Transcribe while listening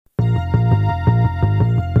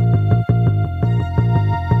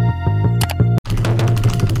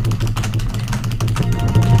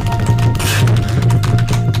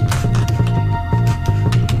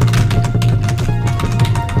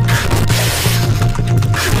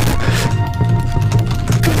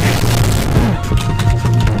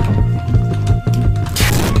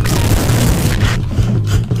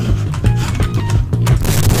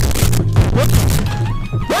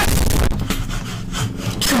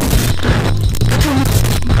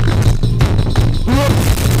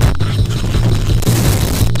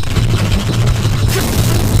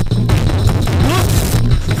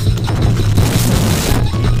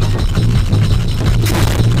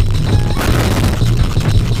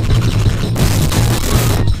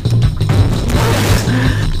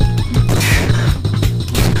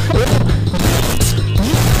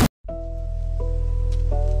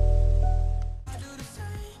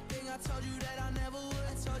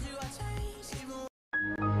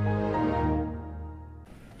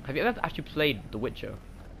Have you ever actually played The Witcher?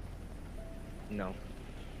 No.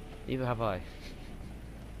 Neither have I.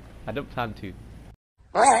 I don't plan to.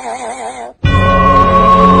 I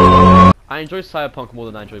enjoy Cyberpunk more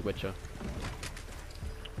than I enjoy Witcher.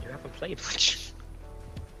 You haven't played Witcher.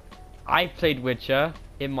 I played Witcher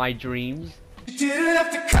in my dreams. What do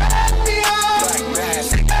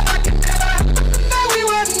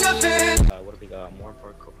we got? More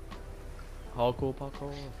parkour. Hardcore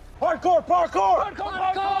parkour. Hardcore parkour! Hardcore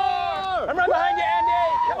parkour! I'm right behind you, Andy!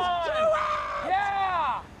 Come on!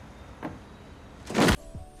 Yeah!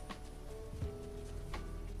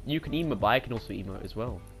 You can emote, but I can also emote as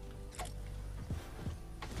well.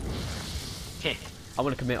 I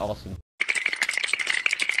want to commit arson.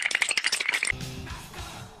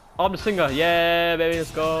 Oh, I'm the singer, yeah, baby,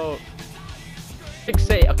 let's go.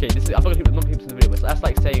 Say, okay, this is, I'm not gonna keep in the video, but that's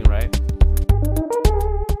like saying, right?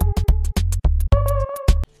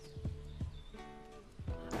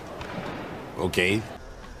 Okay.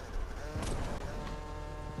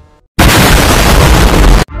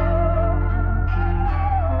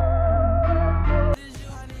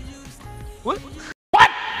 What? What?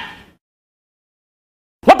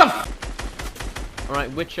 What the f?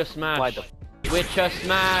 Alright, Witcher smash. Why the Witcher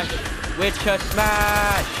smash! Witcher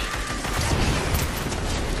smash!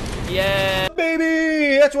 Yeah!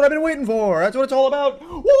 Baby! That's what I've been waiting for! That's what it's all about!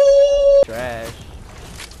 Woo! Trash.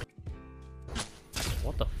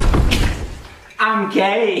 What the f? I'm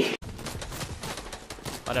gay!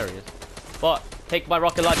 Oh, there he is. But, take my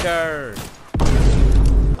rocket launcher!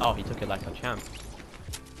 Oh, he took it like a champ.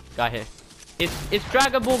 Guy here. It's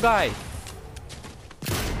Dragon Ball guy!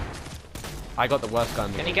 I got the worst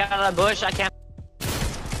gun. Can you get out of the bush? I can't.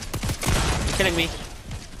 He's killing me.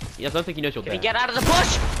 I don't think he knows you're there. Can you get out of the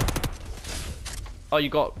bush? Oh, you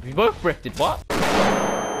both drifted. What?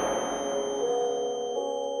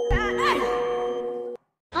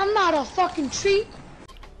 I'm not a fucking treat.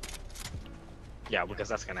 Yeah, because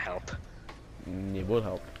that's gonna help. It will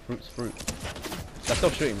help. Fruit's fruit. They're still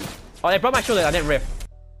shooting me. Oh, they brought my shoulder. I didn't riff.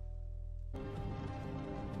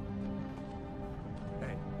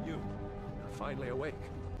 Hey, you're finally awake.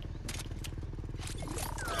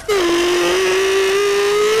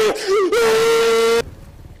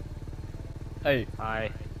 Hey.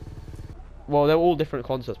 Hi. Well, they're all different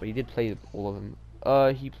concepts, but he did play all of them.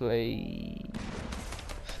 He played.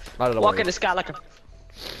 I don't know. Walk in the sky like a.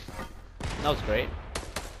 That was great.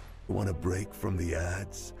 Want a break from the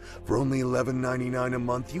ads? For only $11.99 a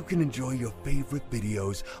month, you can enjoy your favorite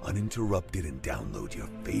videos uninterrupted and download your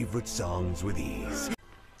favorite songs with ease.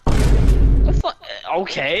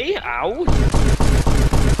 Okay, ow.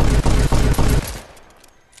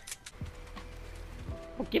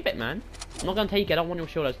 Oh, give it, man. I'm not gonna take it. I don't want your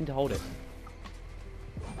shoulder. I just need to hold it.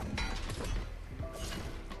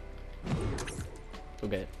 Go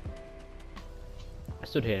get it. I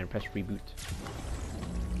stood here and pressed reboot.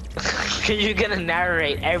 You're gonna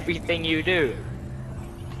narrate everything you do.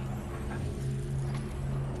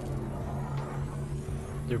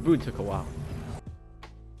 The reboot took a while.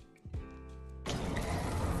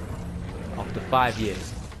 After 5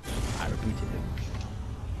 years, I rebooted him.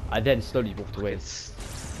 I then slowly walked away.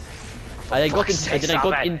 I then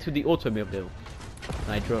got into the automobile,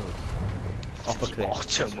 and I drove off a cliff.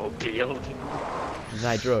 Automobile. And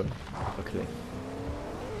I drove off a cliff.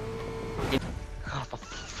 Oh,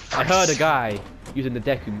 I heard a guy using the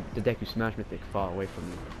Deku Smash Mythic far away from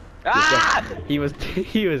me. Ah! He was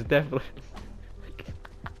definitely.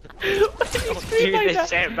 What did he scream Dude, like this that?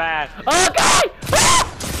 shit, man. Oh, guy! Ah!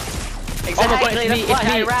 Exactly, it's me, that's why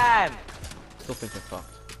I me. ran. Still think I'm fucked.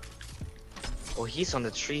 Oh, he's on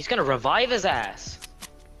the tree. He's gonna revive his ass.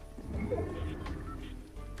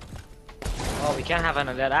 Oh, we can't have none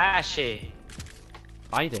of that ass shit.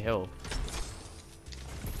 I need a hill.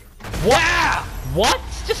 Wow! What?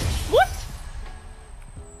 Just what?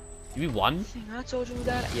 You won? I told you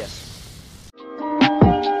that. Yes.